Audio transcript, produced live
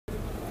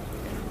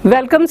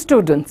Welcome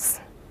students.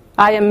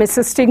 I am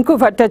Mrs. Tinku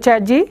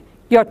Bhattacharjee,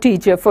 your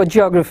teacher for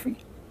geography.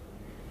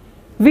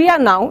 We are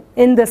now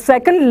in the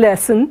second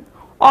lesson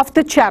of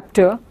the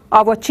chapter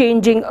Our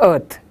Changing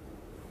Earth.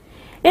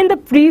 In the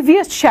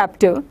previous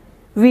chapter,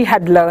 we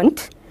had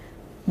learnt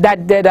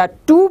that there are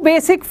two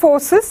basic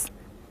forces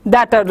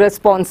that are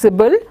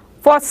responsible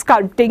for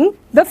sculpting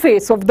the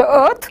face of the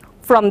earth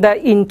from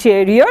the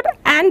interior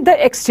and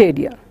the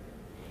exterior.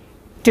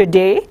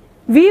 Today,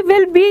 we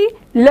will be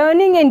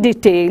learning in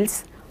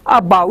details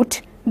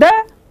about the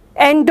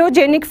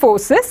endogenic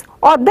forces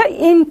or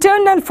the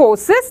internal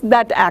forces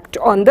that act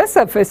on the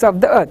surface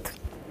of the earth.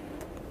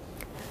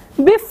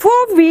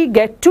 Before we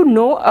get to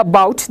know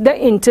about the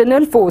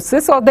internal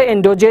forces or the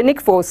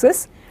endogenic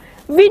forces,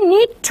 we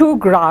need to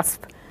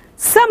grasp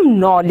some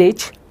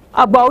knowledge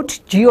about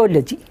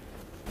geology.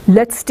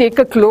 Let's take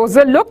a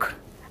closer look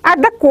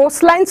at the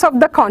coastlines of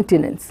the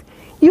continents.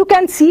 You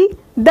can see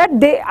that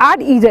they are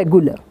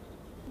irregular.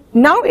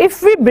 Now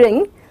if we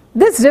bring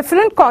these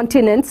different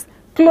continents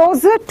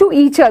closer to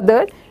each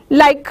other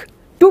like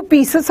two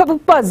pieces of a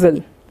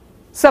puzzle,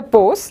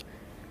 suppose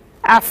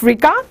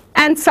Africa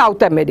and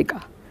South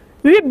America,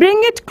 we bring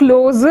it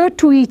closer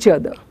to each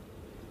other.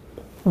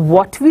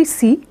 What we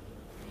see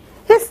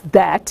is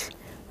that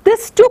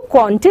these two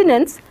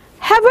continents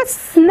have a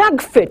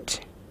snug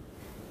fit.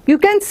 You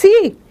can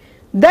see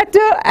that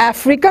the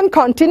African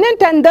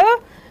continent and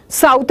the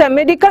South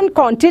American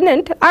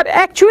continent are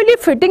actually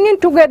fitting in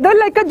together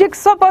like a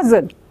jigsaw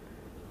puzzle.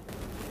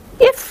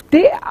 If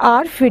they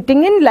are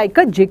fitting in like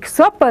a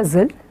jigsaw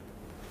puzzle,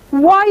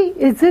 why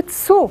is it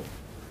so?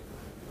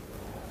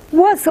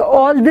 Was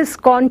all these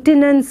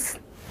continents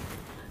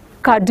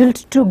cuddled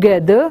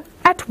together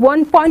at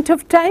one point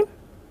of time?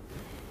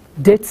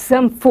 Did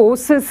some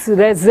forces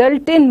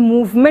result in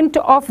movement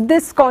of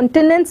these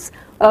continents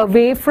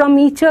away from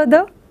each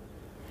other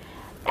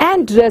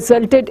and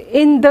resulted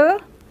in the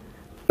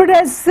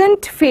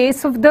present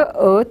face of the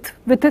earth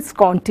with its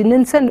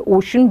continents and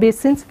ocean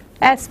basins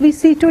as we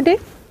see today?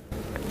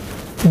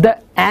 The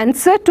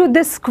answer to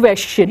this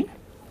question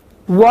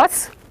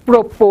was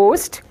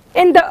proposed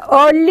in the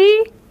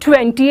early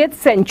 20th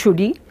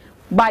century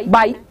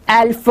by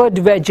Alfred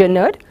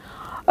Wegener,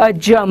 a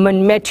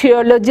German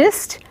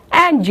meteorologist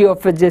and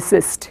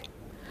geophysicist.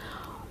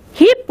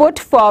 He put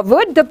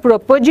forward the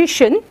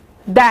proposition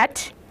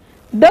that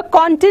the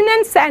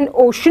continents and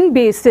ocean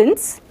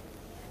basins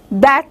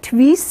that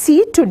we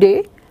see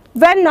today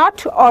were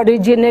not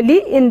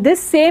originally in the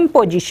same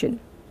position.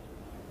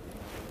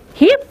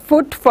 He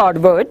put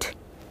forward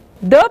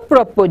the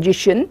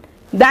proposition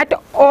that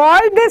all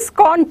these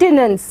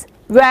continents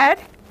were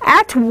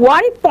at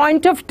one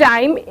point of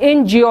time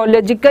in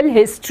geological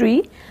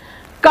history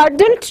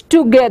cuddled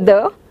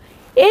together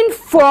in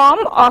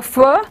form of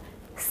a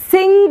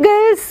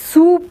single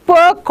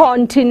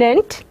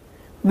supercontinent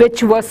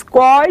which was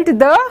called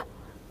the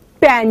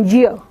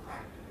Pangaea.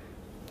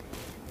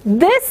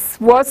 This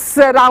was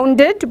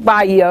surrounded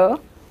by a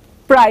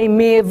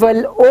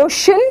primeval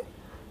ocean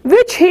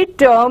which he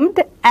termed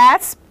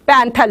as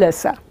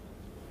Panthalassa.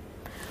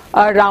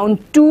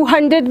 Around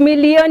 200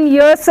 million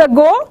years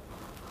ago,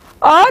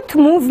 earth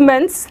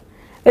movements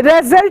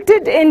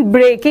resulted in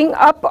breaking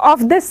up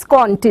of this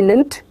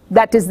continent,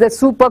 that is the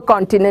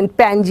supercontinent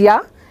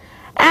Pangaea,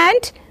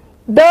 and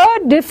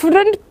the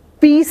different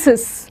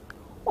pieces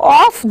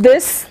of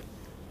this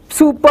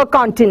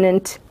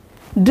supercontinent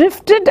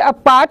drifted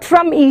apart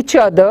from each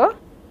other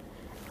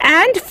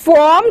and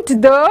formed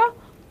the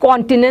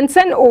continents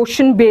and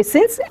ocean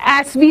basins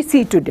as we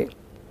see today.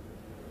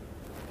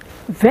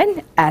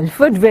 When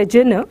Alfred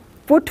Wegener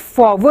put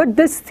forward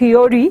this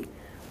theory,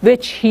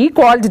 which he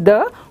called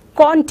the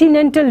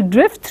continental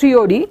drift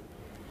theory,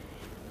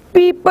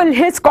 people,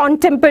 his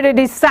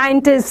contemporary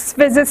scientists,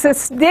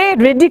 physicists, they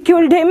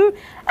ridiculed him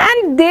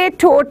and they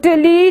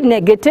totally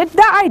negated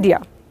the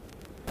idea.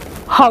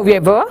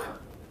 However,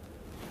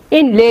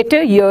 in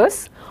later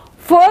years,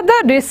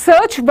 further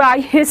research by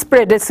his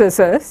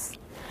predecessors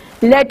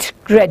led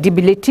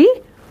credibility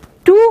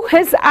to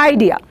his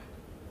idea,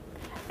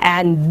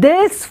 and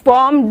this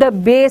formed the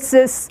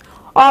basis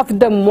of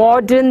the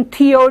modern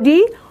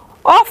theory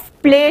of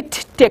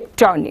plate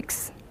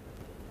tectonics.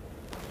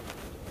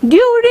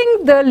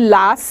 During the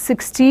last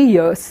 60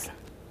 years,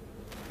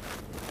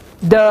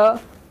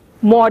 the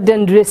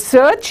modern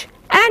research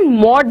and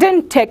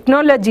modern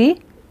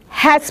technology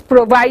has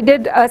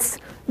provided us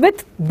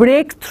with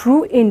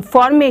breakthrough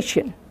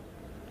information.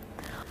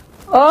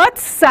 Earth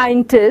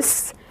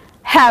scientists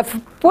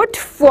have put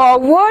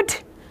forward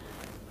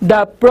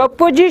the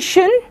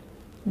proposition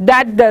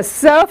that the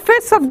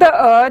surface of the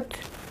earth,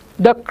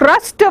 the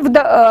crust of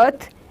the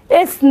earth,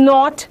 is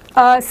not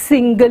a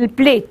single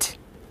plate.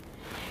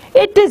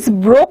 It is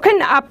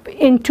broken up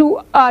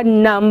into a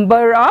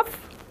number of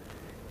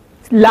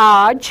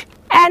large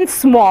and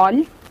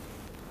small,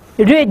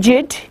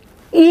 rigid,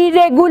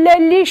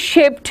 irregularly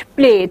shaped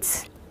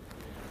plates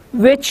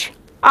which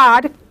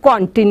are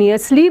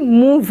continuously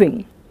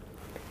moving.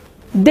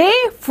 They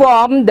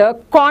form the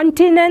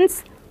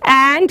continents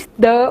and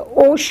the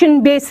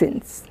ocean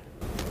basins.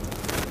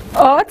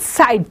 Earth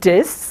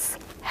scientists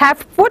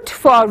have put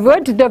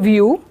forward the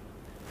view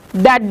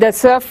that the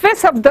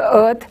surface of the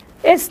Earth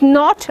is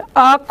not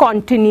a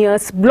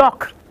continuous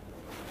block.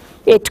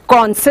 It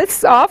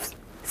consists of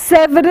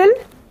several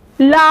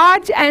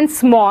large and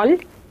small,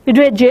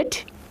 rigid,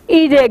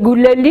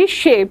 irregularly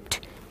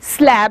shaped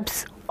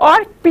slabs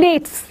or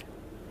plates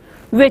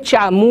which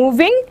are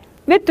moving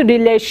with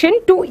relation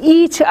to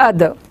each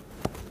other.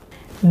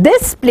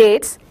 These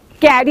plates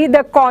carry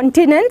the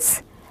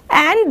continents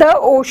and the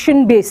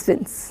ocean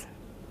basins.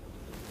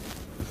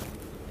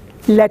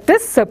 Let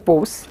us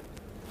suppose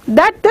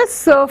that the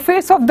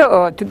surface of the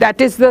Earth, that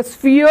is the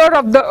sphere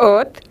of the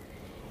Earth,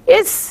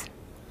 is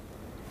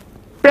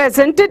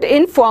presented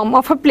in form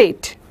of a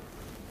plate.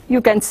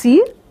 You can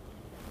see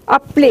a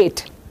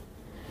plate.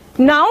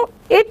 Now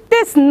it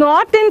is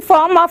not in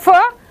form of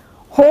a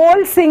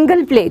whole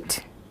single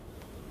plate.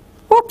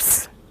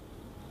 Oops!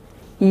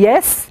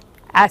 Yes,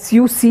 as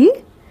you see,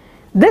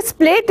 this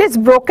plate is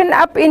broken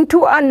up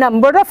into a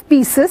number of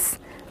pieces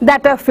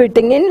that are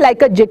fitting in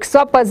like a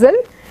jigsaw puzzle.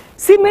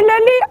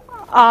 Similarly,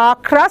 our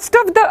crust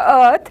of the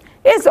Earth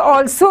is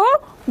also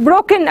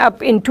broken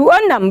up into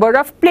a number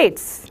of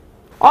plates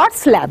or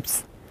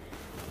slabs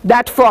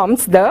that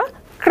forms the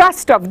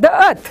crust of the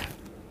Earth.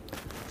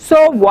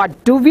 So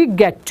what do we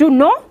get to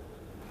know?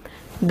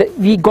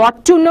 We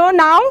got to know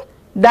now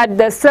that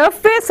the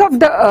surface of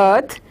the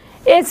Earth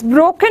is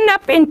broken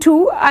up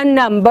into a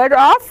number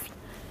of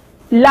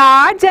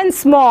large and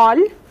small,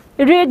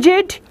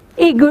 rigid,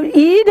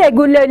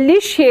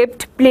 irregularly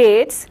shaped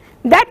plates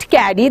that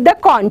carry the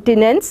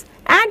continents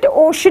and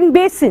ocean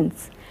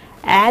basins.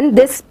 And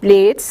these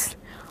plates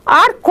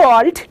are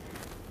called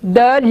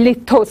the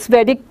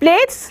lithospheric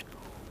plates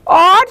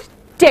or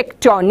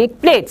tectonic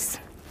plates.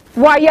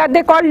 Why are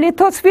they called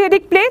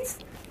lithospheric plates?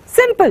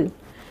 Simple.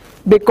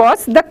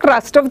 Because the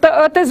crust of the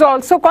Earth is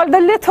also called the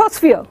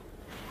lithosphere.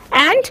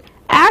 And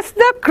as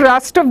the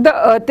crust of the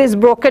Earth is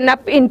broken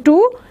up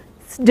into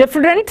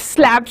different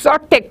slabs or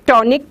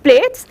tectonic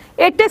plates,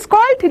 it is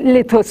called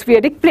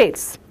lithospheric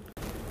plates.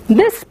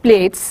 These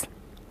plates,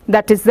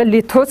 that is the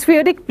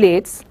lithospheric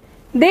plates,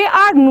 they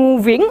are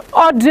moving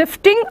or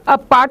drifting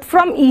apart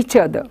from each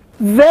other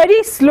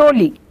very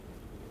slowly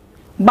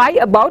by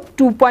about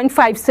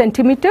 2.5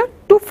 centimeter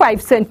to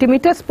 5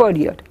 centimeters per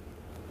year.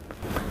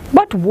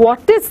 But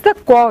what is the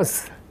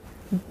cause,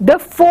 the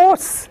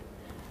force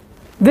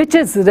which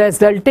is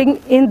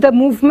resulting in the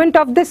movement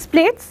of these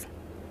plates?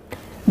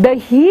 The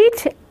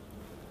heat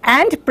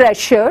and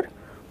pressure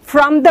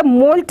from the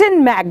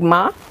molten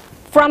magma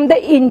from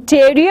the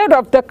interior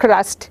of the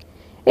crust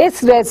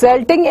is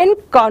resulting in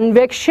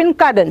convection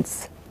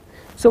currents.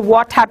 So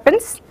what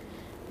happens?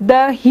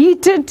 The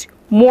heated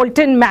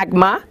molten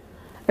magma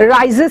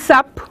rises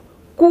up,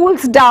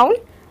 cools down,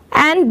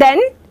 and then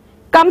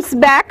comes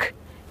back,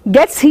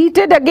 gets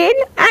heated again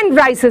and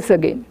rises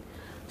again.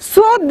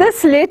 So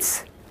this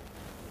leads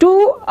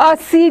to a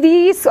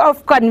series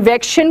of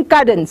convection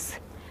currents,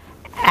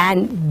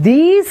 and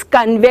these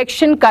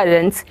convection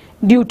currents,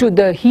 due to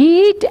the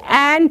heat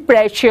and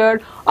pressure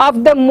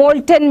of the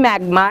molten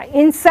magma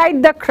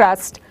inside the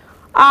crust,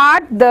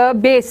 are the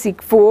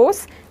basic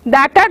force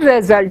that are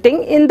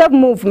resulting in the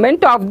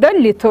movement of the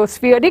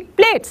lithospheric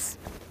plates.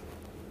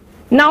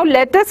 Now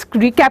let us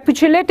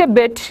recapitulate a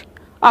bit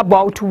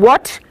about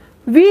what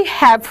we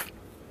have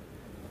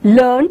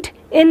learned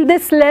in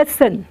this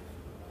lesson.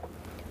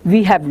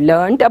 We have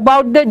learned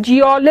about the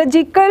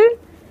geological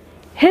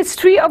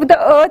history of the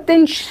Earth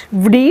in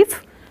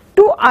brief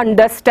to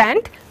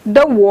understand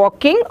the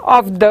working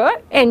of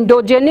the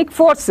endogenic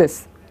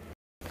forces.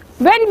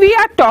 When we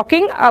are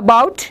talking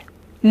about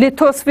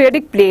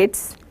lithospheric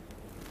plates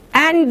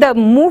and the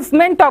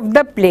movement of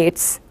the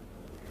plates,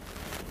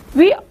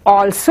 we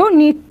also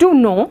need to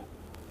know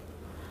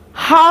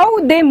how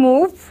they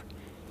move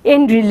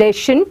in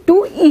relation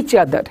to each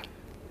other.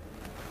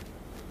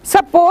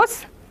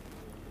 Suppose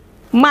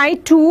my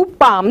two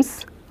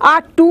palms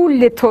are two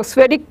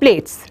lithospheric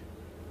plates.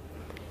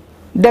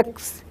 The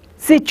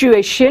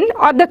situation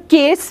or the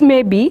case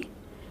may be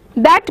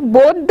that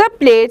both the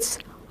plates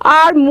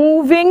are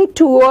moving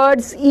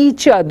towards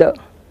each other.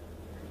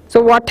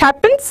 So what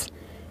happens?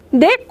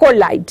 They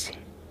collide.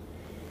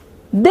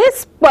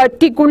 This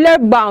particular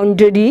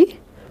boundary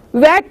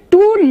where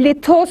two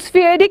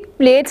lithospheric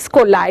plates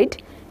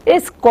collide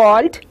is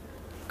called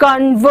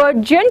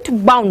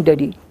convergent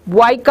boundary.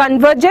 Why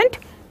convergent?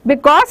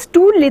 Because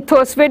two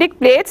lithospheric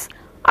plates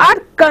are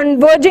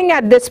converging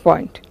at this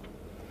point.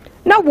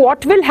 Now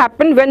what will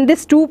happen when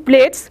these two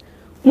plates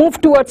move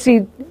towards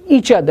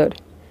each other?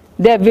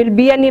 There will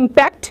be an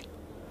impact.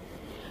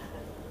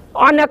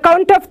 On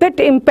account of that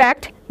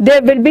impact,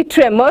 there will be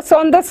tremors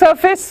on the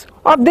surface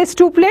of these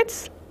two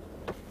plates.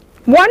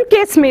 One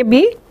case may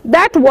be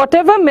that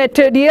whatever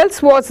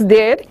materials was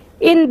there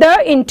in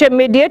the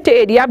intermediate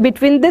area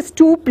between these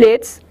two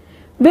plates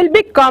will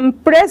be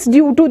compressed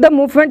due to the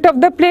movement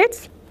of the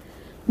plates.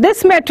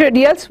 These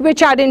materials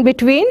which are in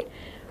between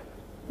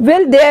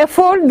will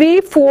therefore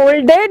be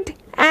folded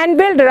and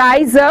will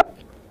rise up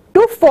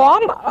to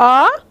form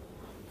a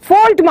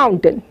fold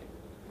mountain.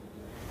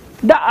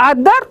 The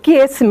other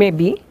case may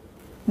be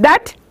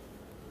that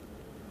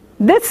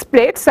this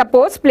plate,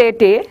 suppose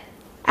plate A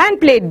and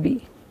plate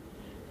B.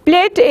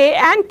 Plate A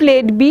and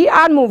plate B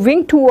are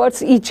moving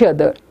towards each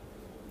other.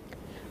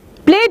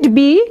 Plate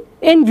B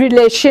in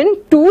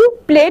relation to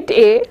plate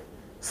A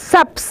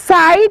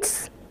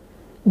subsides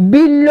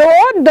below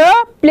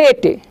the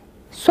plate A.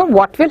 So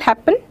what will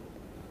happen?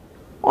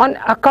 On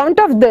account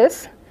of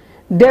this,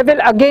 there will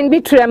again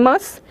be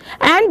tremors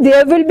and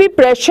there will be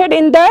pressure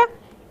in the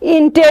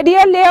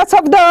interior layers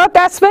of the earth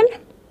as well.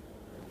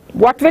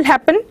 What will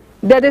happen?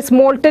 There is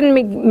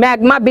molten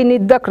magma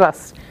beneath the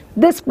crust.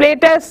 This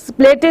plate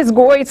is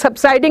going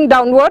subsiding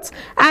downwards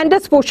and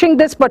is pushing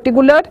this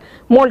particular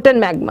molten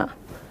magma.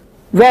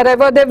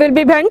 Wherever there will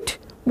be vent,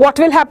 what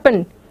will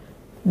happen?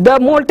 The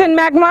molten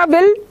magma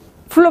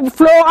will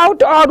flow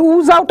out or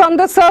ooze out on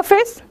the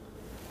surface.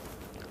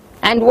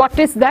 And what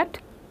is that?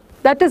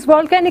 That is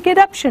volcanic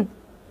eruption.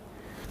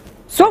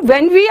 So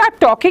when we are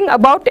talking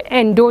about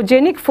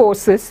endogenic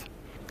forces,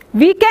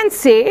 we can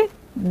say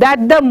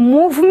that the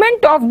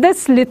movement of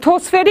this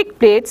lithospheric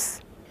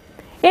plates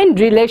in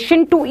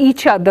relation to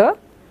each other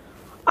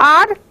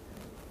are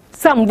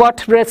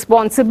somewhat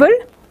responsible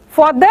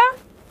for the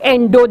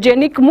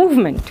endogenic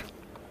movement.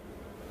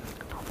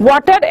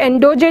 What are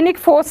endogenic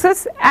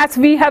forces as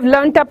we have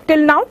learnt up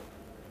till now?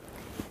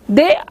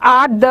 They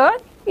are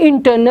the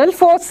internal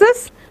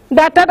forces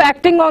that are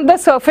acting on the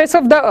surface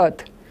of the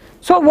earth.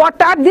 So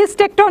what are these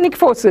tectonic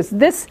forces?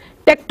 This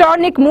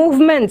tectonic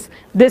movements,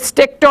 this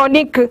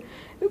tectonic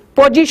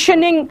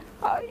positioning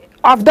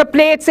of the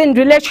plates in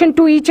relation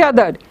to each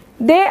other,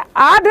 they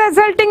are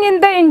resulting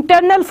in the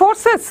internal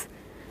forces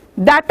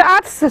that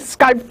are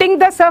sculpting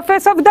the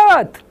surface of the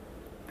earth.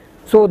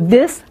 So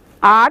these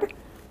are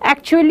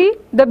actually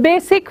the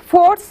basic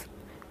force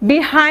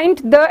behind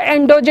the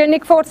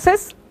endogenic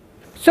forces.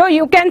 So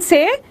you can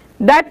say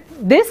that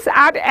these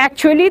are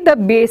actually the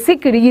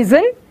basic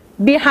reason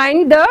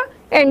behind the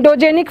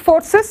endogenic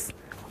forces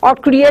or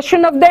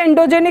creation of the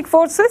endogenic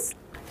forces.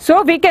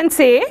 So we can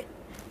say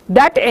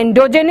that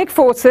endogenic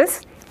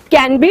forces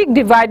can be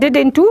divided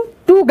into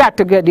two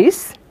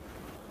categories.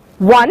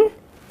 One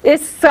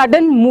is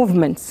sudden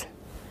movements.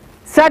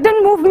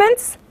 Sudden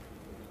movements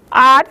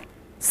are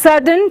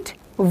sudden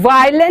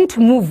violent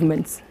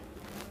movements.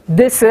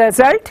 This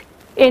result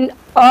in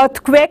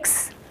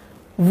earthquakes,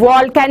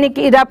 volcanic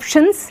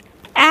eruptions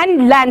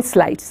and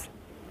landslides.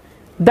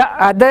 The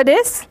other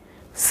is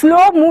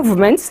slow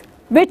movements,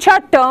 which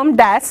are termed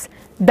as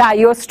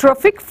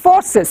diastrophic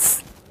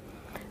forces.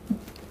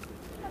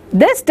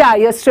 These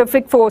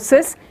diastrophic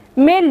forces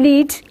may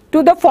lead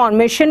to the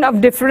formation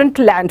of different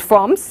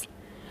landforms,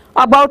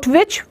 about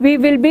which we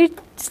will be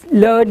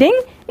learning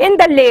in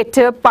the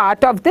later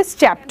part of this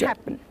chapter.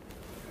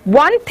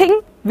 One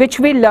thing which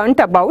we learnt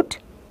about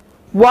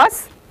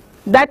was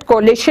that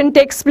collision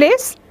takes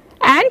place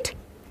and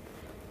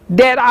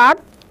there are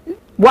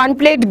one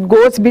plate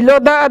goes below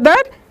the other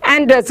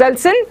and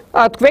results in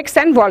earthquakes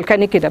and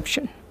volcanic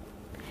eruption.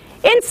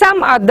 In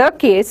some other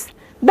case,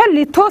 the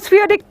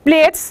lithospheric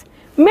plates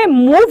may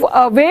move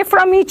away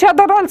from each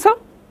other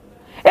also.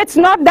 It's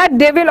not that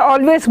they will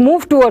always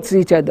move towards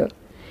each other.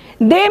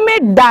 They may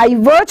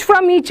diverge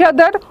from each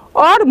other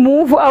or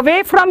move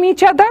away from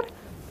each other.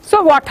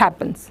 So what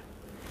happens?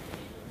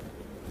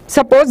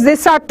 Suppose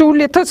these are two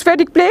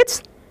lithospheric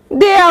plates.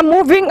 They are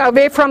moving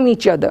away from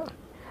each other.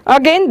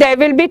 Again, there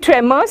will be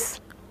tremors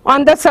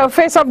on the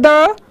surface of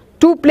the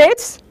two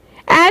plates,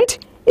 and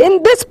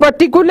in this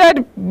particular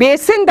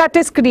basin that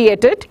is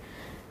created,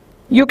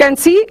 you can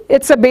see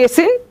it's a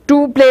basin.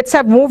 Two plates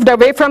have moved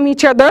away from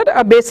each other.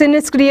 A basin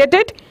is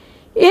created.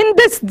 In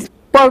this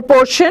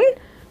proportion,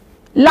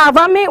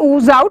 lava may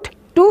ooze out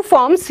to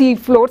form sea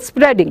floor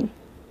spreading.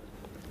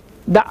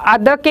 The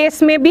other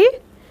case may be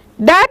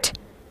that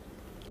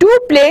two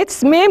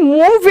plates may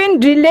move in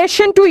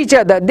relation to each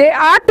other. They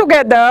are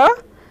together.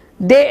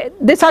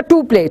 These are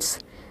two plates.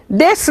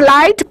 They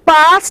slide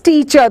past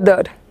each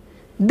other.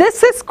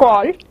 This is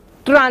called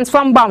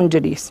transform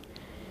boundaries.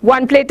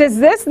 One plate is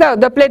this, the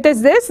other plate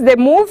is this. They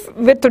move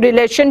with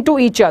relation to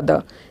each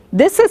other.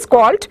 This is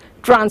called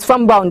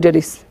transform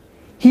boundaries.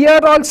 Here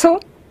also,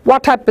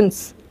 what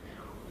happens?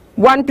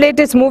 One plate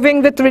is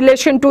moving with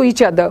relation to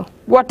each other.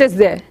 What is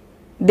there?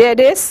 There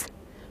is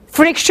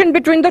friction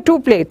between the two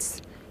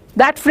plates.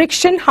 That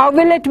friction, how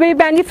will it be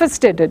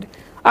manifested?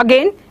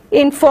 Again,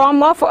 in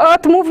form of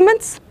earth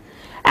movements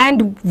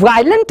and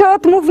violent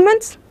earth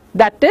movements,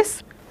 that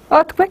is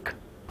earthquake.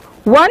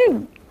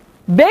 One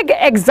big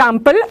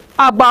example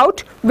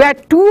about where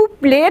two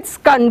plates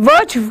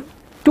converge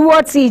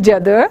towards each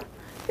other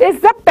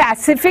is the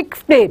Pacific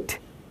plate.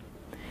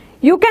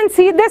 You can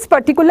see this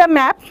particular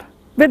map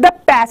with the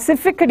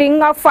Pacific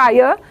ring of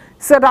fire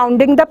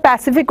surrounding the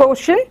Pacific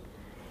Ocean.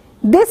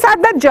 These are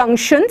the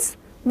junctions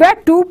where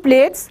two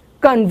plates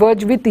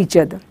converge with each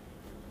other.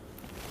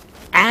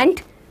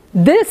 And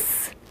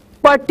this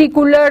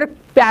particular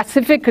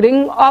Pacific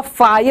ring of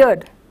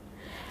fire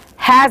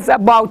has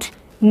about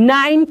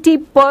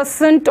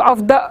 90%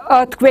 of the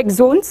earthquake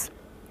zones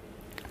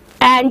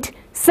and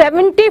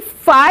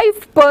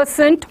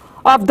 75%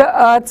 of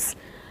the Earth's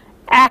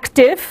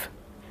active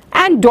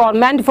and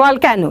dormant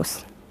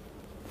volcanoes.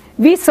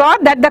 We saw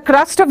that the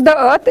crust of the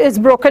Earth is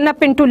broken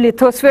up into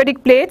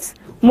lithospheric plates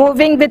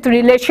moving with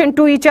relation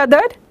to each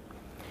other.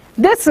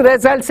 This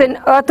results in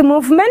Earth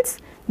movements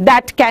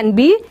that can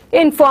be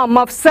in form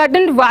of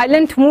sudden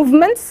violent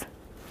movements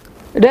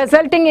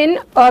resulting in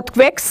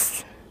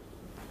earthquakes,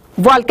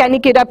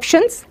 volcanic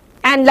eruptions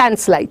and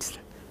landslides.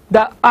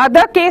 The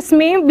other case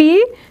may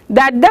be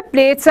that the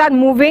plates are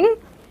moving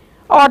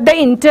or the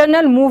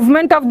internal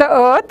movement of the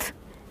Earth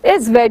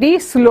is very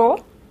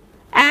slow,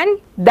 and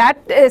that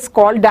is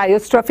called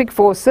diastrophic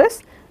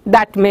forces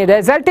that may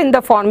result in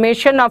the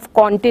formation of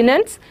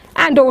continents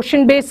and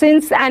ocean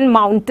basins and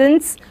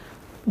mountains,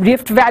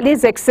 rift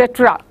valleys,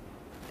 etc.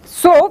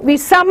 So we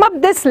sum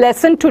up this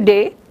lesson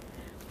today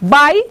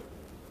by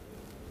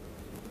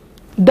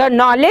the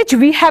knowledge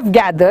we have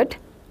gathered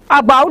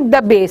about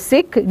the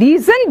basic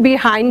reason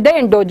behind the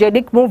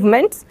endogenic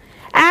movements,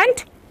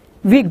 and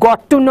we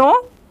got to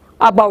know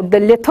about the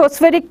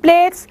lithospheric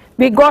plates.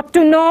 We got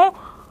to know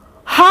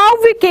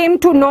how we came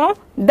to know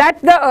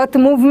that the Earth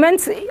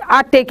movements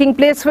are taking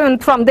place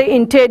from the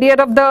interior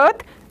of the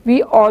Earth.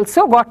 We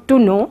also got to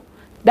know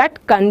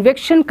that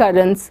convection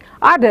currents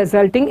are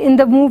resulting in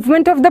the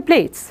movement of the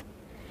plates.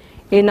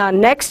 In our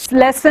next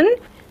lesson,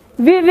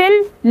 we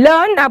will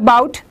learn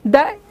about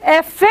the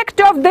effect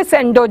of this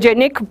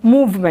endogenic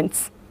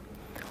movements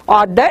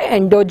or the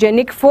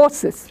endogenic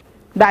forces.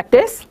 That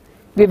is,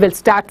 we will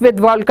start with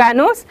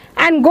volcanoes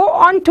and go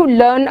on to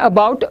learn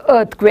about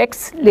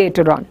earthquakes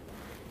later on.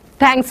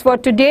 Thanks for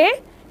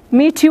today.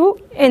 Meet you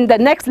in the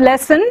next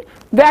lesson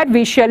where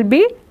we shall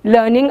be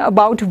learning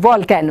about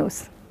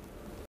volcanoes.